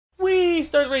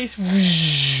start race.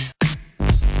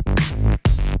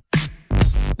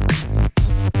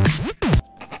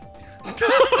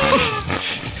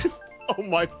 Oh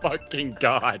my fucking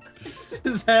god. This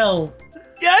is hell.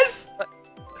 Yes!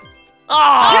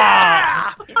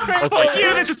 Ah! Yeah! Fuck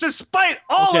you, this is despite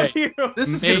all of you! This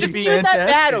is Maybe- gonna It's be not that bad,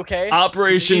 fantastic. okay?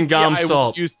 Operation Gom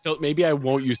Salt. Maybe I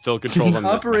won't use tilt controls on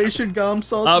this. Operation Gom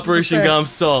Salt. Operation Gom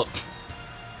Salt.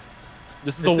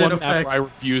 This is the It's in one map effect. where I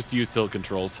refuse to use tilt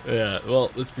controls. Yeah,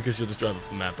 well, it's because you'll just drive off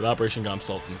the map, but Operation Gom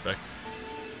Salt in effect.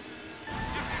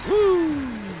 Woo!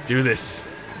 Let's do this.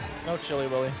 No, Chili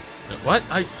Willy. What?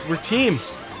 We're team.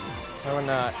 No, we're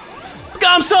not.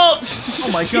 Gom Salt!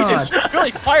 Oh my god. Jesus, you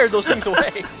really fired those things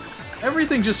away.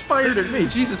 Everything just fired at me.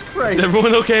 Jesus Is Christ.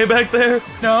 everyone okay back there?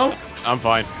 No. I'm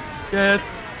fine. Yeah,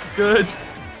 good.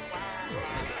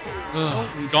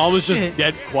 Gom was just Shit.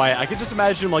 dead quiet. I can just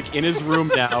imagine him like in his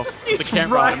room now with He's the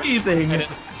camera on writhing.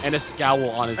 and a scowl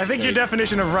on his I think your face.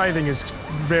 definition of writhing is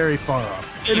very far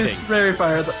off. It is very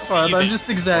fired. I'm just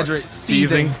exaggerating.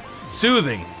 Seething.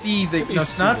 Soothing. Seething. No,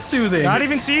 it's not soothing. Not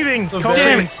even seething. The Cold.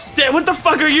 Damn it! What the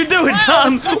fuck are you doing,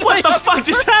 Tom? What the fuck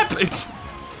just happened?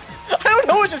 I don't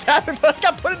know what just happened, but I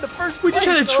got put in the first We place.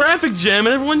 just had a so- traffic jam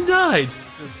and everyone died.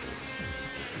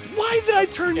 Why did I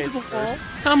turn into the wall? first.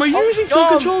 Tom, are you Oh, using tilt Gom.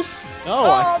 controls? No,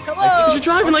 Oh, come Because on! you're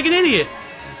driving like an idiot.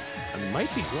 I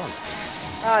might be drunk.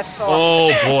 Ah, I fell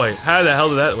Oh off. boy, how the hell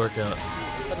did that work out?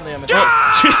 Suddenly I'm in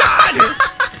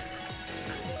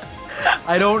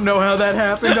I don't know how that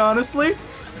happened, honestly.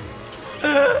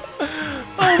 Oh,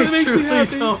 I it makes me truly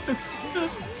happy. don't.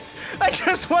 I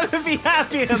just want to be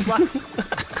happy in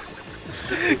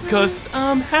life. Cause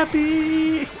I'm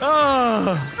happy.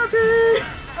 Oh.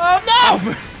 Oh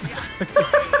no!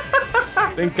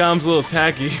 I think Gom's a little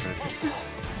tacky.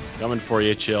 Coming for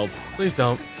you, chilled. Please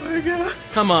don't. Oh my god.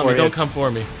 Come on, Or me. Don't if- come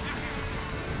for me.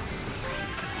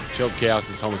 Chilled chaos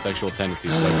is homosexual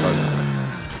tendencies. Like card.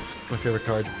 My favorite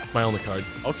card. My only card.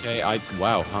 Okay,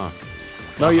 wow, huh?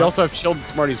 No, you also have chilled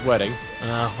Smarty's wedding,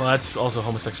 Well, that's also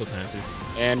homosexual tendencies.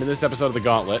 and in this episode of the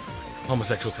Gauntlet,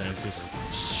 Homosexual tendencies.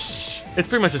 It's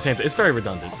pretty much the same thing. It's very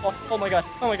redundant. Oh my god!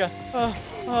 Oh my god!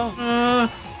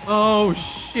 Oh. Oh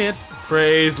shit.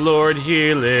 Praise Lord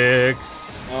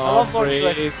Helix. love Lord praise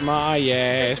Felix. my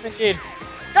Yes, yes. indeed.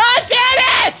 God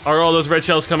damn it! Are all those red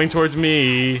shells coming towards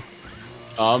me?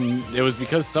 It was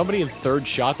because somebody in third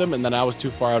shot them, and then I was too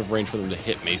far out of range for them to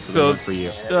hit me, so So- they went for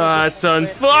you. That's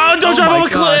unfun. Oh, don't Oh drive my off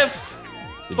a God. cliff!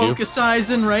 Did you?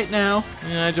 Focusizing right now.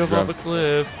 Yeah, I drove Drive. off a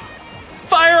cliff.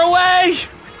 Fire away!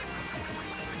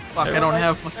 Fuck, I don't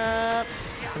have.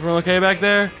 Everyone okay back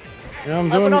there? Yeah, I'm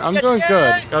went doing off the edge good.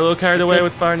 again. Got a little carried away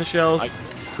with firing the shells. I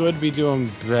could be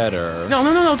doing better.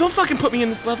 No, don't fucking put me in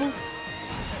this level. You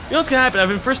know what's gonna happen? I've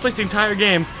been first place the entire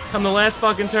game. Come the last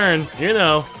fucking turn, you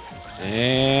know.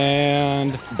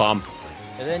 And bump.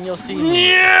 And then you'll see me. No!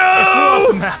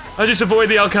 I just avoid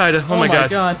the Al Qaeda. Oh, my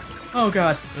god. Oh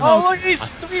god. Oh, look at these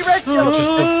 3 red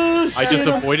shells! I just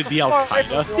avoided the Al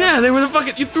Qaeda. Yeah, they were the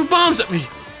fucking. You threw bombs at me.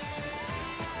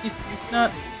 He's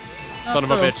not. Son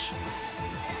of a bitch.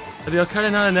 Are the Al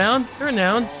Qaeda not a noun? They're a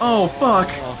noun. Oh fuck.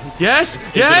 Yes!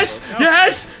 Yes!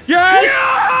 Yes! Yes!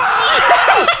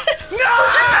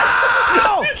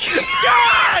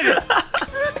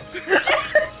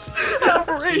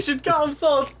 Operation Gom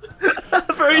Salt.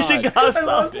 Operation Gom I Salt.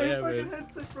 lost my damn fucking it.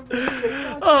 headset from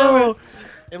the Oh,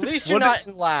 At least you're not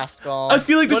in last, Gom. I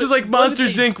feel like this is like what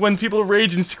Monsters did they- Inc. when people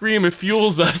rage and scream, it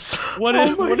fuels us. What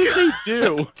did they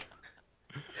do?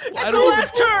 At the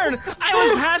last turn, I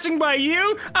was passing by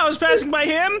you, I was passing by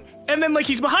him, and then like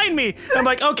he's behind me. I'm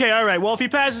like, okay, all right. Well, if he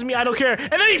passes me, I don't care.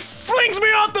 And then he flings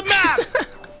me off the map.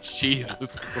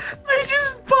 Jesus Christ. I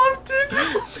just bumped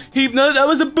it. No, that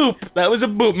was a boop. That was a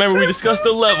boop. Remember, we discussed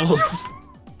the levels.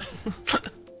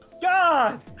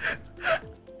 God.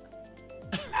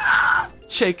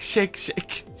 Shake, shake,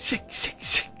 shake, shake, shake,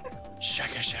 shake.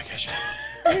 Shaka, shaka, shaka.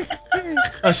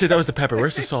 Oh shit, that was the pepper.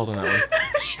 Where's the salt on that one?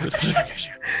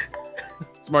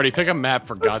 Smarty, pick a map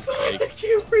for God's I sake.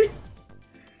 can't breathe.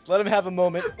 Just let him have a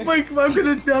moment. Mike,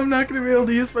 I'm not gonna be able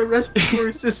to use my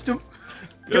respiratory system.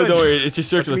 No, don't worry, it's your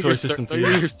circulatory system too.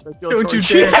 Don't you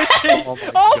dare.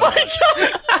 Oh my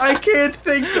god! I can't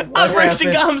think.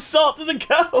 Operation Gom Salt doesn't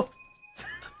go.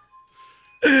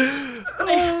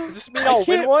 Does this mean I'll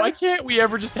win Why one? can't we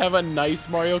ever just have a nice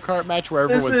Mario Kart match where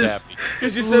This everyone's is- happy?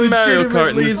 Because you said Mario Kart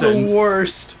in Legitimately the sentence. the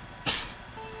worst.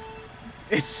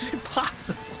 It's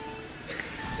impossible.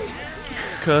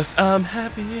 Cause I'm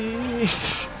happy.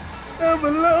 I'm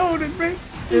alone and rain.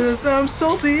 Cause I'm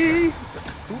salty.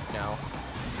 No.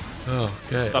 Oh,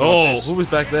 okay. Son of a Oh, bitch. who was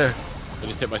back there? I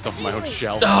just hit myself in my own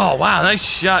shell. Oh, wow, nice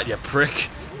shot, you prick.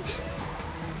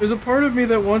 There's a part of me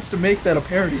that wants to make that a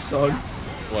parody song.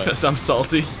 What? Because I'm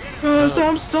salty. Cause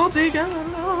I'm salty, got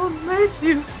alone, makes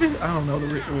you feel. I don't know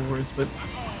the words, but.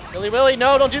 Willy,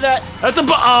 no, don't do that. That's a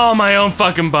oh, my own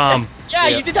fucking bomb. Yeah,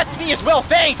 you did that to me as well.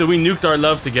 Thanks. So we nuked our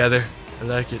love together. I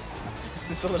like it. It's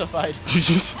been solidified.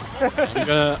 It's I'm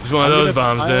gonna. one of those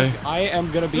bombs, eh? I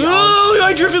am gonna be. Oh,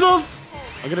 I drifted off.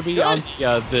 I'm gonna be on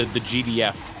the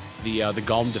GDF, the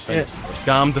GOM Defense Force.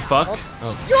 Gom the fuck.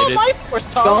 Oh. You're on my force,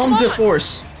 Tom. Gom come to on.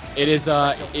 force. It is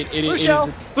Blue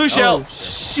shell. Blue shell. Oh,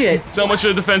 shit. So much for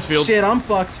the defense field. Shit, I'm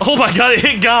fucked. Oh my god, it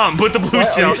hit Gom with the blue What?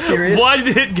 Are shell. you serious? Why did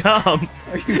it hit Gom?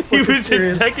 Are you He fucking was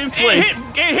serious? in second place.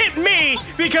 It hit me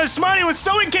because Smarty was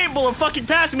so incapable of fucking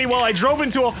passing me while I drove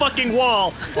into a fucking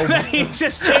wall that he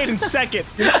just stayed in second.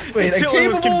 Wait, until it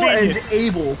was capable and convenient.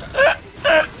 able.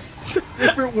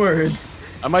 Different words.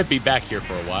 I might be back here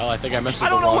for a while. I think I messed with I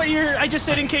don't the know wrong. what you're. I just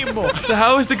said incapable. So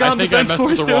how is the I Gom think I defense messed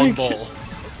with force the wrong doing? bowl.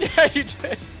 Yeah, you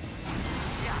did.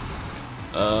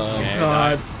 And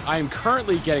God. I am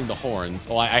currently getting the horns.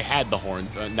 Well, I had the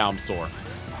horns. Now I'm sore.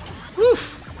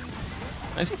 Woof.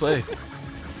 Nice play.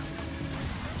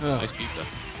 Nice pizza.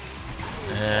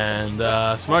 And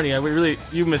Smarty,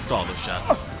 you missed all those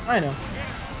shots. I know.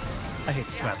 I hate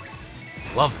this map.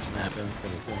 Love this map.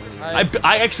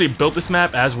 I actually built this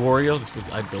map as Wario.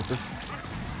 I built this.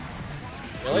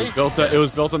 Really? It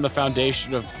was built on the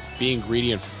foundation of being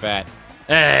greedy and fat.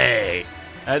 Hey,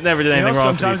 I never did anything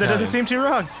wrong. Sometimes that doesn't seem too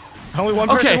wrong. Only one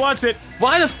person wants it.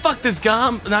 Why the fuck does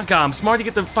Smarty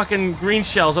get the fucking green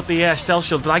shells up the ass shell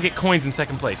shield, but I get coins in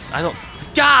second place? I don't.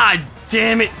 God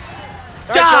damn it!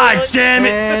 God damn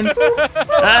it! And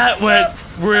That went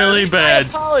really bad. I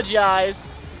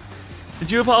apologize. Did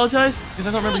you apologize? Because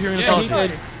I don't remember hearing an Yeah, he apology.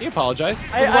 did. He apologized.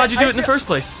 Why'd you do it in the first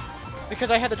place?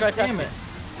 Because I had to drive past it.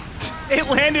 It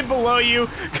landed below you,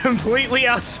 completely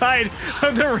outside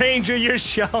of the range of your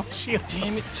shell shield.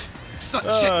 Damn it!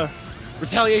 Shit.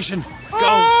 Retaliation.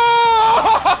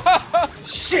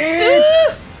 shit!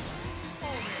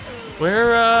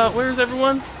 Where's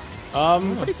everyone?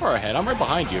 Pretty far ahead. I'm right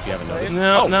behind you if you haven't noticed.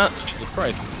 No, oh, not. Jesus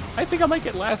Christ. I think I might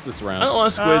get last this round. I don't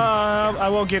want Squid. I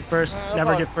won't get first.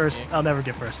 Never get first. I'll never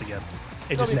get first again.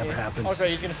 It just never happens. Okay,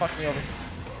 he's gonna fuck me over.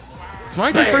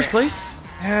 Smarty take first place?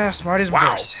 Yeah, Smarty's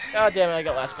worse. God damn it, I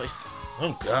got last place.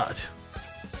 Oh god.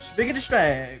 Bigger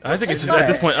swag. I think it's just at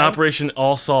this point Operation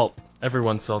All Salt.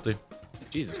 Everyone's salty.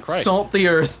 Jesus Christ. Salt the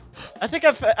earth. I think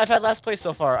I've had last place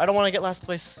so far. I don't want to get last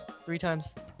place 3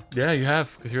 times. Yeah, you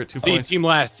have, because you're at 2 See, points. team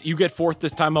last. You get fourth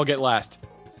this time. I'll get last.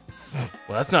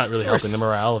 Well, that's not really helping the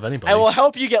morale of anybody. I will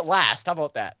help you get last. How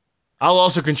about that? I'll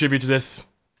also contribute to this.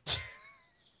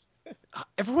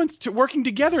 Everyone's working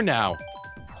together now.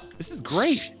 This is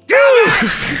great.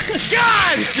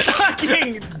 God!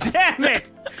 Fucking damn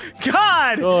it!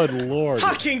 God! Good lord.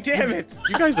 Fucking damn it!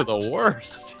 You guys are the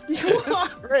worst. This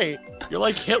is great. You're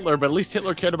like Hitler, but at least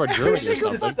Hitler cared about Germany or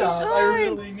single something. fucking I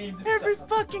really need to Every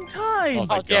fucking time! Oh,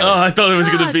 thank damn God. Oh, I thought it was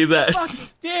gonna be that. Fucking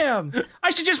damn! I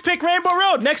should just pick Rainbow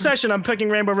Road. Next session, I'm picking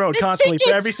Rainbow Road constantly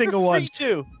for every single one.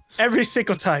 Too. Every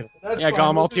single time. Yeah,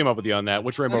 Gom, I'll team up with you on that.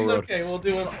 Which Rainbow Road? Okay, we'll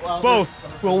do it.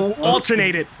 Both. We'll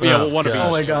alternate it. Yeah, Oh, we'll one of God.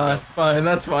 Oh my each. god. Fine,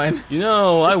 that's fine. You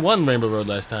know, I won Rainbow Road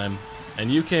last time, and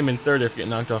you came in third after getting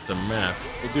knocked off the map.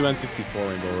 We'll do N64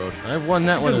 Rainbow Road. I've won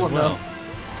that one as one, well.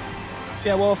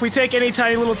 Yeah, well, if we take any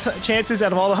tiny little chances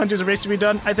out of all the hundreds of races we've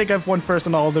done, I think I've won first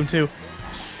on all of them too.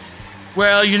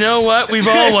 Well, you know what? We've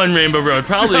all won Rainbow Road,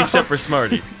 probably except for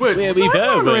Smarty. Wait, Yeah, we've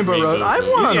I won had Rainbow Road. I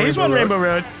won on Yeah, he's won Rainbow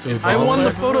Road. So we've I all won the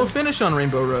Rainbow photo Road? finish on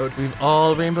Rainbow Road. We've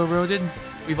all Rainbow Roaded.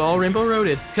 We've all Rainbow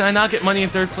Roaded. Can I not get money in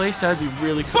third place? That'd be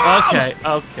really cool. Okay,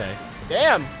 okay.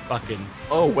 Damn. Fucking,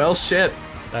 Oh well, shit.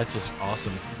 that's just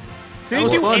awesome. Didn't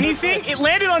was do fun. anything. It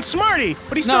landed on Smarty,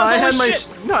 but he still No, has I all had his my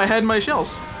shit. I had my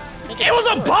shells. It was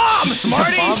a bomb,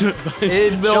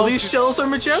 Smarty. Well, these shells are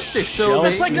majestic, so Shells- they,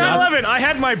 It's like 9/11. I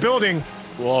had my building.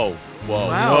 Whoa, whoa.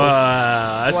 Wow.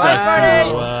 Wow, that's Wow. not Smarty!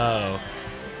 cool. Wow.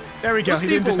 There we go. those He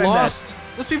didn't people defend lost.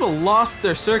 Those people lost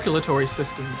their circulatory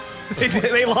systems. that.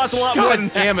 They lost a lot more than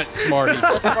God damn it, Smarty.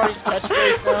 That's Smarty's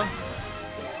catchphrase now.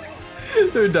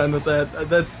 They're done with that.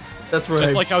 That's where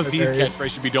Just I like how Z's buried. catchphrase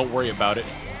should be, don't worry about it.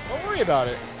 Don't worry about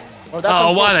it. Or that's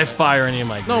Oh, why'd I unfortunate. fire any of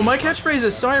my... No, my catchphrase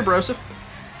is sorry, broseph.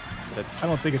 That's, I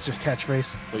don't think it's your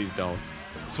catchphrase. please don't.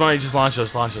 Smarty, just launch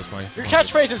those, Smarty. Your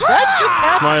catchphrase is that just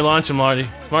happened. Smarty, launch him, Marty.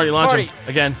 Smarty, launch him. Smarty.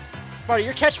 Again. Smarty,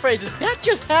 your catchphrase is that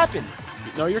just happened.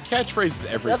 No, your catchphrase is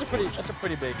every. That's a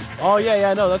pretty big. Oh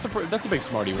yeah, no, that's a big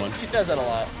Smarty one. He says that a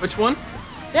lot. Which one?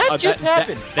 That just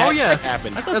happened. That Oh, yeah. just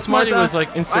happened. I thought That's Smarty my- was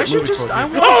like insert I should movie just. quote. I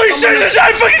want Oh, he someone says a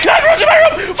giant fucking cockroach in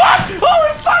my room! Fuck!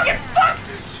 Holy fucking fuck!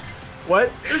 What?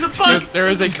 There's a bug. There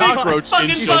is a cockroach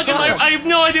in Fucking bug. I have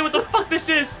no idea what the fuck this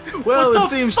is. Well, What it the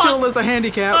seems fuck? Chilled as a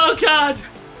handicap. Oh god.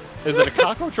 Is it a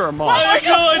cockroach or a moth? I have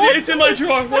no idea. It's in my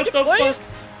drawer. What Second the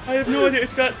place? fuck? I have no idea.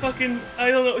 It's got fucking. I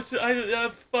don't know. It's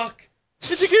fuck.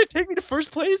 Is it gonna take me to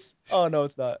first place? Oh no,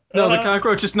 it's not. No, the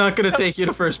cockroach is not gonna take you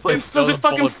to first place. Does it a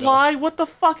fucking bullet bill. fly? What the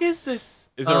fuck is this?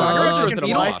 Is it a cockroach or is it a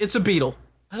beetle? moth? It's a beetle.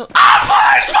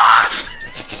 Ah, fuck!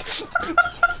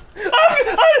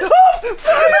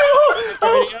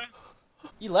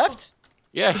 He left?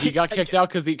 Yeah, he got kicked out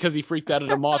because he freaked out at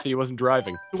a moth and he wasn't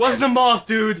driving. It wasn't a moth,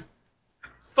 dude.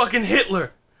 Fucking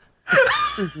Hitler.